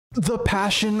The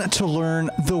passion to learn,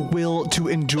 the will to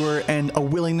endure, and a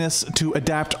willingness to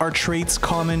adapt are traits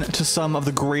common to some of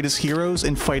the greatest heroes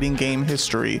in fighting game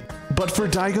history. But for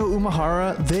Daigo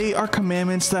Umehara, they are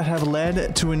commandments that have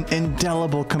led to an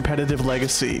indelible competitive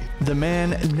legacy. The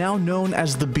man, now known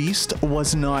as the Beast,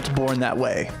 was not born that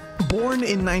way. Born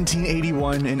in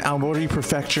 1981 in Aomori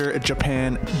Prefecture,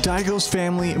 Japan, Daigo's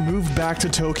family moved back to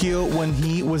Tokyo when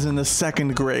he was in the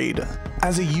 2nd grade.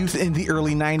 As a youth in the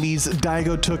early 90s,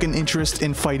 Daigo took an interest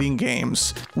in fighting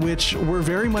games, which were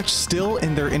very much still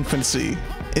in their infancy.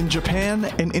 In Japan,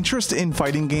 an interest in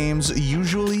fighting games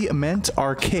usually meant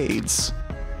arcades.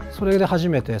 それで初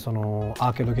めてそのア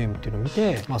ーケードゲームっていうのを見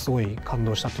て、すごい感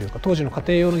動したというか、当時の家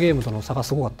庭用のゲームとの差が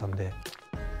すごかったんで、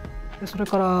それ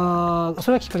は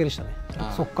きっかけでしたね。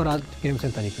そこからゲームセ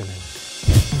ンターに行くようになりました。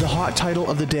The hot title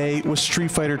of the day was Street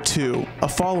Fighter II, a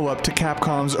follow-up to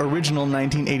Capcom's original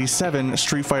 1987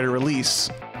 Street Fighter release.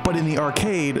 But in the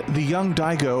arcade, the young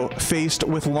Daigo, faced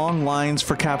with long lines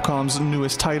for Capcom's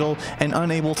newest title and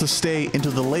unable to stay into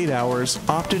the late hours,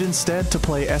 opted instead to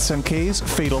play SNK's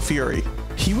Fatal Fury.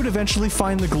 He would eventually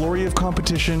find the glory of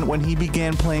competition when he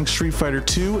began playing Street Fighter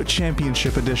II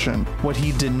Championship Edition. What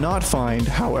he did not find,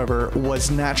 however, was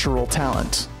natural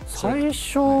talent. 最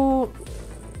初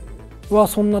は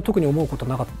そんな特に思うこと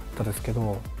なかったですけ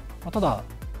ど、ただ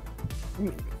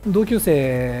同級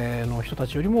生の人た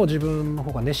ちよりも自分の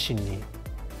方が熱心に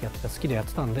やってた、好きでやっ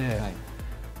てたんで、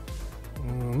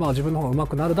自分の方が上手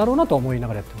くなるだろうなと思いな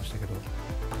がらやってましたけど。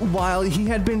While he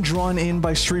had been drawn in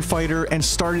by Street Fighter and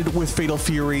started with Fatal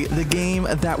Fury, the game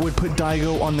that would put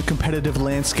Daigo on the competitive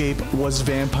landscape was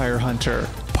Vampire Hunter,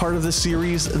 part of the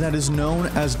series that is known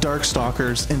as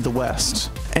Darkstalkers in the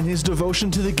West. And his devotion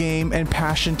to the game and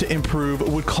passion to improve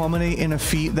would culminate in a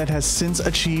feat that has since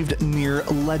achieved near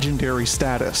legendary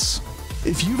status.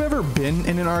 If you've ever been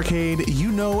in an arcade,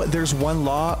 you know there's one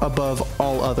law above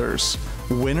all others.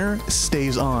 Winner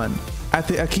stays on. At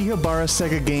the Akihabara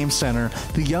Sega Game Center,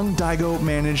 the young Daigo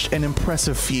managed an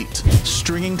impressive feat,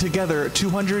 stringing together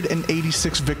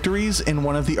 286 victories in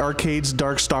one of the arcade's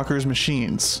Darkstalkers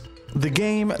machines. The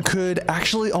game could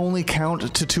actually only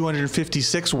count to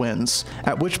 256 wins,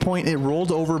 at which point it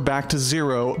rolled over back to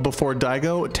 0 before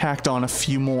Daigo tacked on a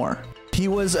few more. He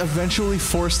was eventually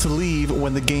forced to leave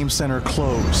when the game center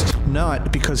closed,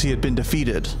 not because he had been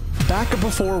defeated. Back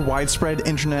before widespread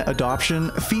internet adoption,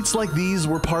 feats like these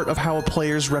were part of how a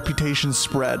player's reputation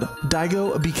spread.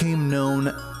 Daigo became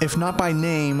known, if not by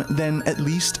name, then at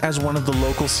least as one of the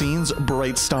local scene's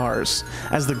bright stars,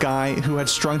 as the guy who had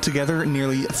strung together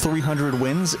nearly 300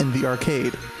 wins in the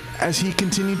arcade. As he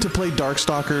continued to play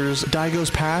Darkstalkers,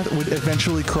 Daigo's path would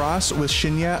eventually cross with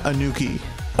Shinya Onuki.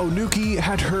 Onuki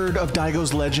had heard of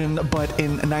Daigo's legend, but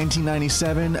in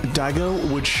 1997,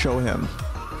 Daigo would show him.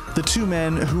 The two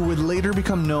men, who would later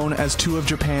become known as two of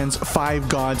Japan's 5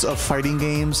 gods of fighting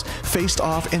games, faced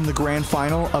off in the grand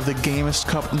final of the Gamist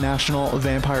Cup National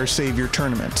Vampire Savior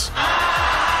Tournament.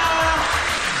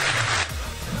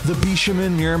 The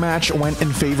Bishaman mirror match went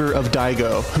in favor of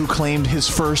Daigo, who claimed his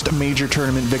first major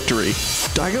tournament victory.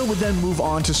 Daigo would then move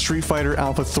on to Street Fighter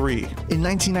Alpha 3. In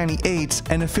 1998,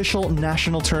 an official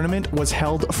national tournament was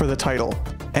held for the title.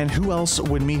 And who else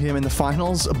would meet him in the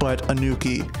finals but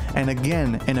Onuki, and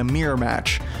again in a mirror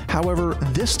match. However,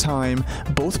 this time,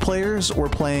 both players were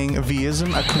playing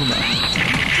Vism Akuma.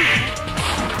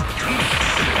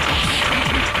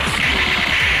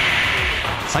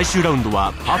 最終ラウンド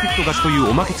はパーフェクト勝ちという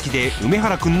おまけ付きで梅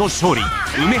原くんの勝利。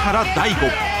梅原大吾。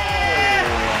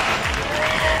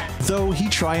 Though he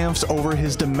triumphed over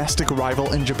his domestic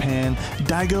rival in Japan,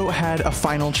 Daigo had a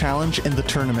final challenge in the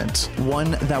tournament,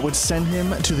 one that would send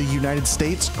him to the United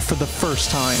States for the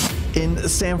first time. In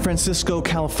San Francisco,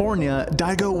 California,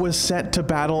 Daigo was set to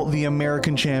battle the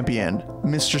American champion,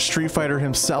 Mr. Street Fighter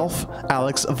himself,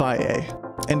 Alex Valle.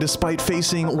 And despite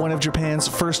facing one of Japan's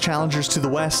first challengers to the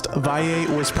West, Valle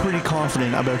was pretty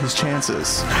confident about his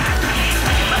chances.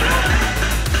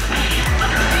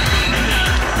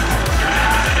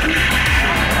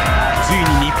 ついに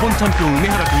日本チャンピオン梅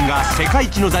原くんが世界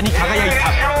一の座に輝いた。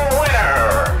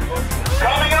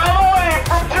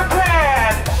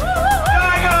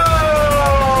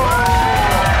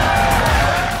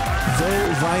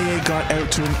 Valle got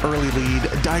out to an early lead,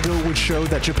 Daigo would show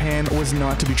that Japan was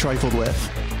not to be trifled with,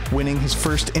 winning his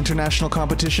first international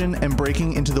competition and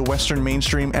breaking into the Western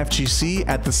mainstream FGC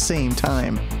at the same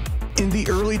time. In the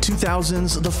early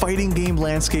 2000s, the fighting game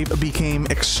landscape became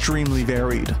extremely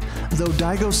varied. Though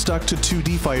Daigo stuck to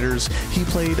 2D fighters, he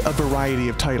played a variety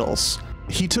of titles.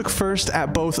 He took first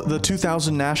at both the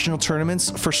 2000 national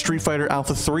tournaments for Street Fighter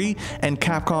Alpha 3 and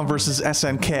Capcom vs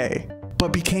SNK.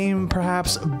 but became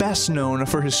perhaps best known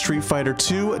for his Street Fighter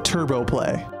II Turbo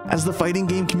play. As the fighting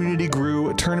game community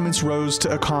grew, tournaments rose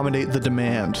to accommodate the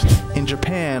demand. In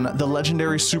Japan, the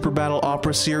legendary Super Battle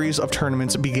Opera series of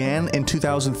tournaments began in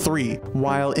 2003,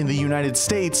 while in the United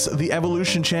States, the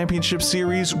Evolution Championship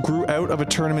Series grew out of a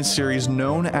tournament series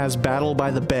known as Battle by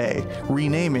the Bay,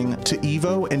 renaming to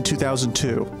EVO in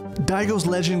 2002. Daigo's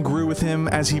legend grew with him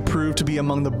as he proved to be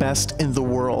among the best in the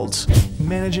world,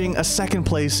 managing a second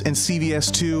place in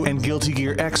CVS2 and Guilty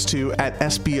Gear X2 at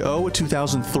SBO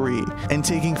 2003, and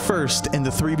taking first in the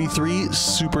 3v3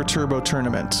 Super Turbo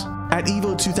tournament. At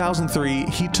EVO 2003,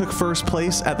 he took first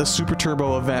place at the Super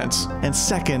Turbo event, and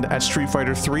second at Street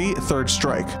Fighter III Third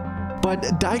Strike. But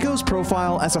Daigo's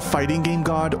profile as a fighting game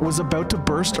god was about to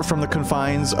burst from the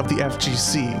confines of the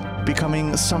FGC,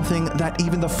 becoming something that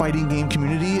even the fighting game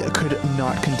community could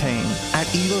not contain. At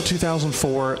EVO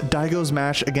 2004, Daigo's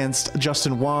match against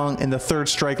Justin Wong in the Third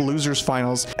Strike Losers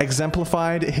Finals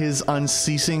exemplified his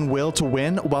unceasing will to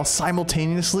win while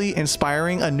simultaneously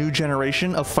inspiring a new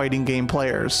generation of fighting game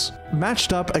players.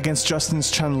 Matched up against Justin's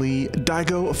Chun-Li,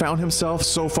 Daigo found himself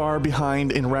so far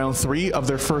behind in round 3 of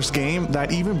their first game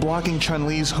that even blocking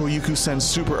Chun-Li's Hoyuku-sen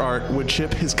super art would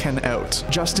chip his Ken out.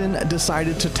 Justin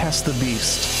decided to test the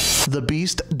beast. The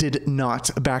beast did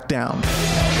not back down.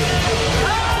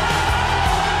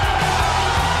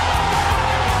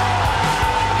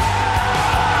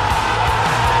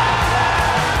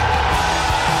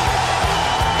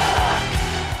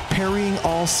 Parrying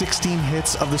all 16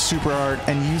 hits of the super art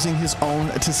and using his own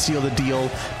to seal the deal,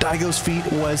 Daigo's feat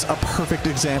was a perfect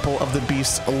example of the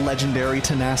beast's legendary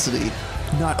tenacity.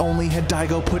 Not only had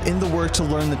Daigo put in the work to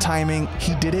learn the timing,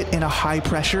 he did it in a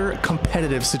high-pressure,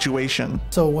 competitive situation.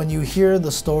 So when you hear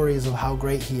the stories of how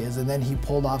great he is, and then he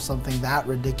pulled off something that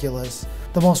ridiculous,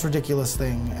 the most ridiculous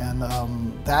thing, and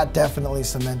that definitely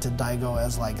cemented Daigo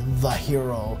as like the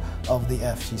hero of the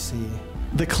FGC.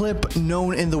 The clip,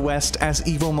 known in the West as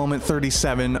Evo Moment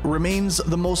 37, remains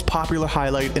the most popular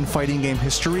highlight in fighting game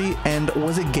history and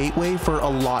was a gateway for a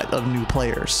lot of new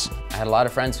players. I had a lot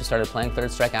of friends who started playing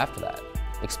Third Strike after that,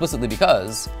 explicitly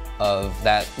because of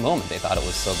that moment. They thought it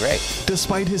was so great.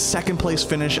 Despite his second place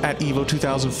finish at EVO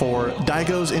 2004,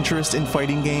 Daigo's interest in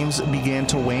fighting games began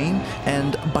to wane,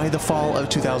 and by the fall of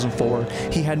 2004,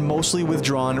 he had mostly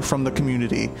withdrawn from the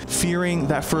community, fearing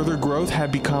that further growth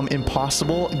had become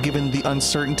impossible given the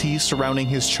uncertainty surrounding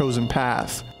his chosen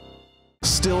path.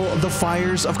 Still, the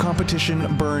fires of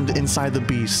competition burned inside the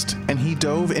beast, and he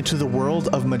dove into the world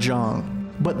of Mahjong.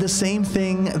 But the same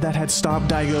thing that had stopped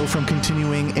Daigo from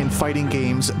continuing in fighting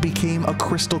games became a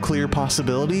crystal clear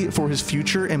possibility for his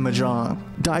future in Mahjong.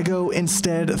 Daigo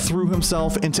instead threw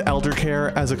himself into elder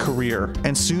care as a career,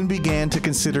 and soon began to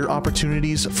consider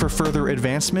opportunities for further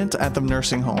advancement at the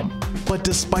nursing home. But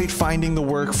despite finding the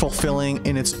work fulfilling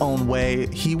in its own way,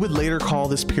 he would later call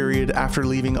this period after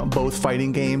leaving both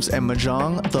fighting games and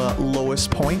Mahjong the lowest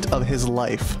point of his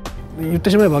life. 言って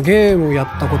しまえばゲームをや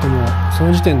ったこともそ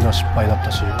の時点では失敗だった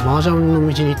し、麻雀の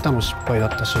道に行ったのも失敗だっ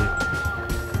たし、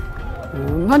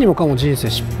何もかも人生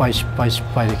失敗失敗失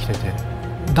敗できてて、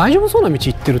大丈夫そうな道行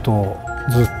ってると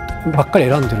ずっとばっかり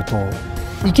選んでると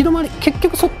行き止まり、結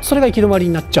局それが行き止まり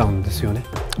になっちゃうんですよね。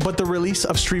But the release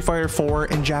of Street Fighter IV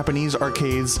in Japanese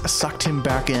arcades sucked him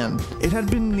back in. It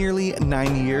had been nearly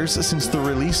 9 years since the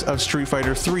release of Street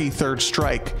Fighter III Third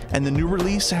Strike, and the new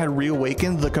release had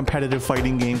reawakened the competitive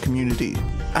fighting game community.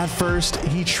 At first,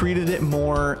 he treated it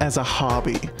more as a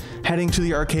hobby, heading to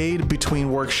the arcade between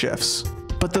work shifts.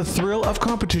 But the thrill of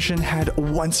competition had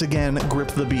once again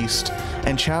gripped the beast,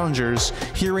 and challengers,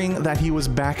 hearing that he was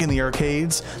back in the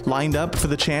arcades, lined up for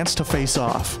the chance to face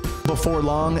off. Before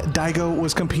long, Daigo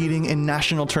was competing in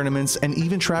national tournaments and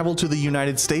even traveled to the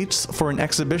United States for an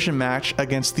exhibition match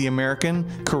against the American,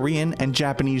 Korean, and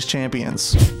Japanese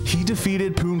champions. He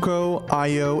defeated Punko,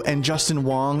 Ayo, and Justin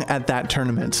Wong at that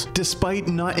tournament. Despite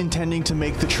not intending to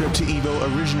make the trip to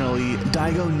EVO originally,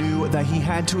 Daigo knew that he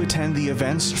had to attend the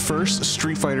event's first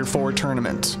Street Fighter IV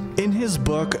tournament. In his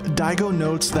book, Daigo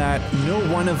notes that no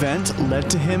one event led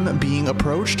to him being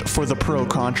approached for the pro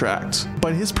contract,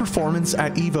 but his performance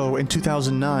at EVO in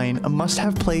 2009 must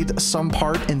have played some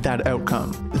part in that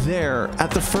outcome. There,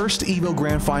 at the first EVO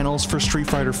Grand Finals for Street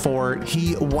Fighter IV,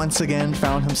 he once again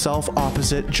found himself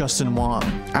opposite Justin Wong.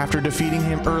 After defeating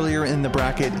him earlier in the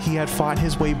bracket, he had fought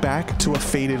his way back to a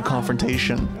fated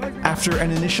confrontation. After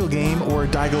an initial game where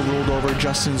Daigo ruled over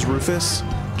Justin's Rufus,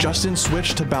 Justin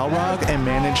switched to Balrog and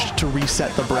managed to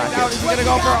reset the bracket. He's gonna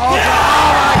go for all. Oh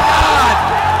my God!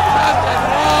 Justin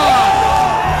Wong!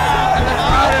 And the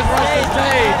crowd has rushed the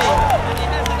stage. And he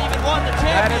hasn't even won the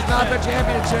championship. That is not the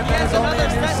championship. That is only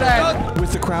a new set.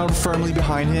 With the crowd firmly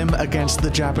behind him against the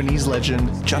Japanese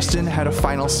legend, Justin had a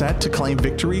final set to claim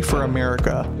victory for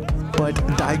America. But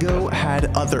Daigo had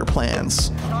other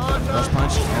plans. Rush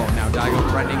punch. Oh, now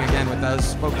Daigo threatening again with those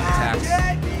smoking attacks.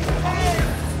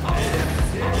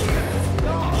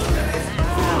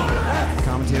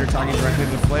 Commentator talking directly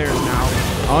to the players now.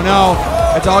 Oh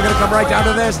no, it's all gonna come right down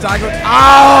to this. Daigo,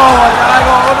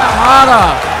 Daigo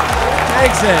Umehara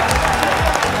takes it.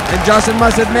 And Justin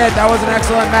must admit, that was an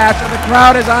excellent match, and the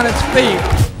crowd is on its feet.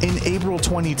 In April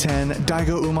 2010,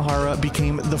 Daigo Umehara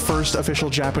became the first official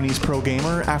Japanese pro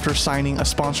gamer after signing a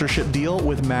sponsorship deal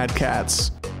with Mad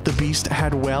Catz. The Beast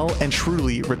had well and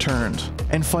truly returned.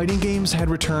 And fighting games had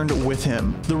returned with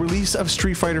him. The release of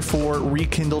Street Fighter IV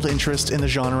rekindled interest in the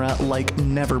genre like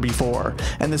never before,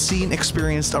 and the scene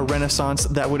experienced a renaissance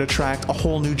that would attract a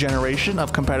whole new generation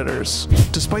of competitors.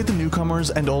 Despite the newcomers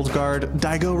and old guard,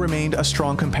 Daigo remained a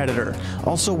strong competitor,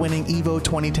 also winning EVO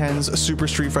 2010's Super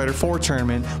Street Fighter IV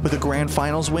tournament with a grand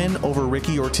finals win over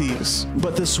Ricky Ortiz.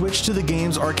 But the switch to the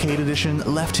game's arcade edition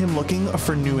left him looking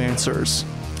for new answers.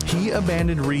 He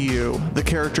abandoned Ryu, the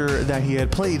character that he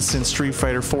had played since Street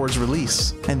Fighter IV's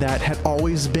release, and that had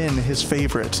always been his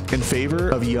favorite, in favor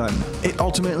of Yun. It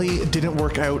ultimately didn't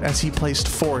work out as he placed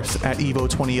 4th at EVO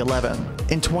 2011.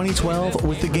 In 2012,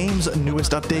 with the game's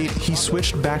newest update, he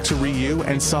switched back to Ryu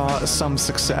and saw some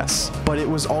success, but it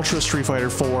was Ultra Street Fighter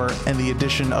IV and the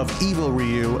addition of Evil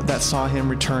Ryu that saw him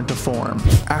return to form.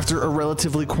 After a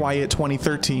relatively quiet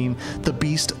 2013, the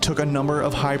Beast took a number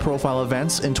of high-profile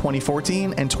events in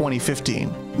 2014 and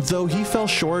 2015. Though he fell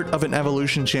short of an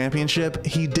Evolution Championship,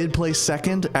 he did place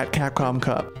 2nd at Capcom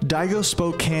Cup. Daigo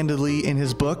spoke candidly in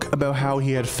his book about how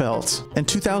he had felt. In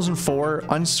 2004,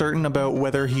 uncertain about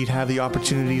whether he'd have the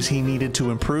opportunities he needed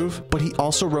to improve, but he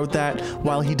also wrote that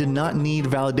while he did not need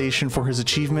validation for his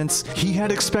achievements, he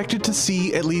had expected to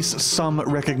see at least some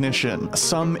recognition,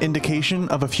 some indication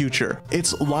of a future.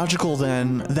 It's logical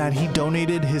then that he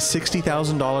donated his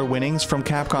 $60,000 winnings from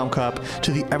Capcom Cup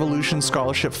to the Evolution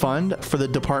Scholarship Fund for the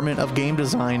Department of Game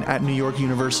Design at New York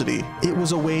University. It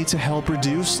was a way to help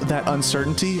reduce that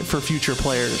uncertainty for future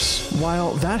players.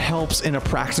 While that helps in a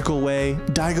practical way,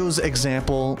 Daigo's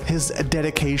example, his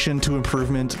dedication to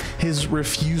improvement, his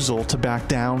refusal to back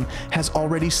down, has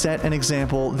already set an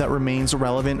example that remains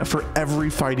relevant for every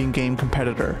fighting game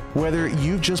competitor. Whether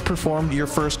you've just performed your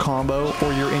first combo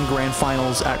or you're in grand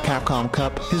finals at Capcom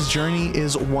Cup, his journey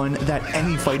is one that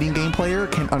any fighting game player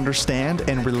can understand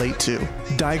and relate to.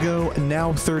 Daigo,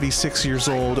 now 36 years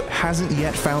old, hasn't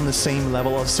yet found the same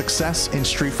level of success in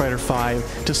Street Fighter V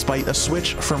despite a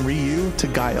switch from Ryu to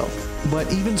Guile.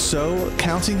 But even so,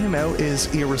 counting him out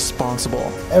is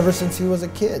irresponsible. Ever since he was a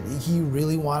kid, he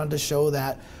really wanted to show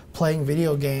that playing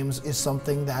video games is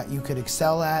something that you could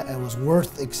excel at and was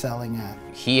worth excelling at.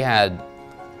 He had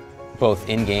both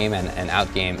in-game and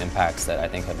out-game impacts that I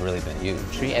think have really been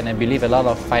huge. And I believe a lot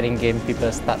of fighting game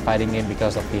people start fighting game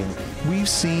because of him. We've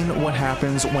seen what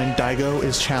happens when Daigo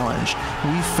is challenged.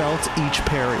 We felt each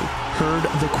parry, heard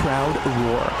the crowd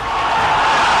roar.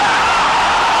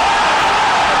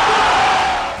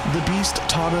 The Beast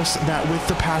taught us that with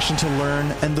the passion to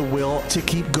learn and the will to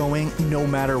keep going no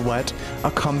matter what, a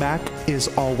comeback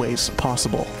is always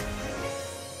possible.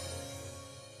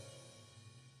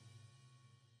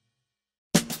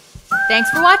 Thanks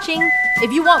for watching.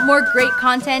 If you want more great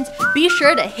content, be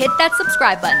sure to hit that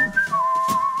subscribe button.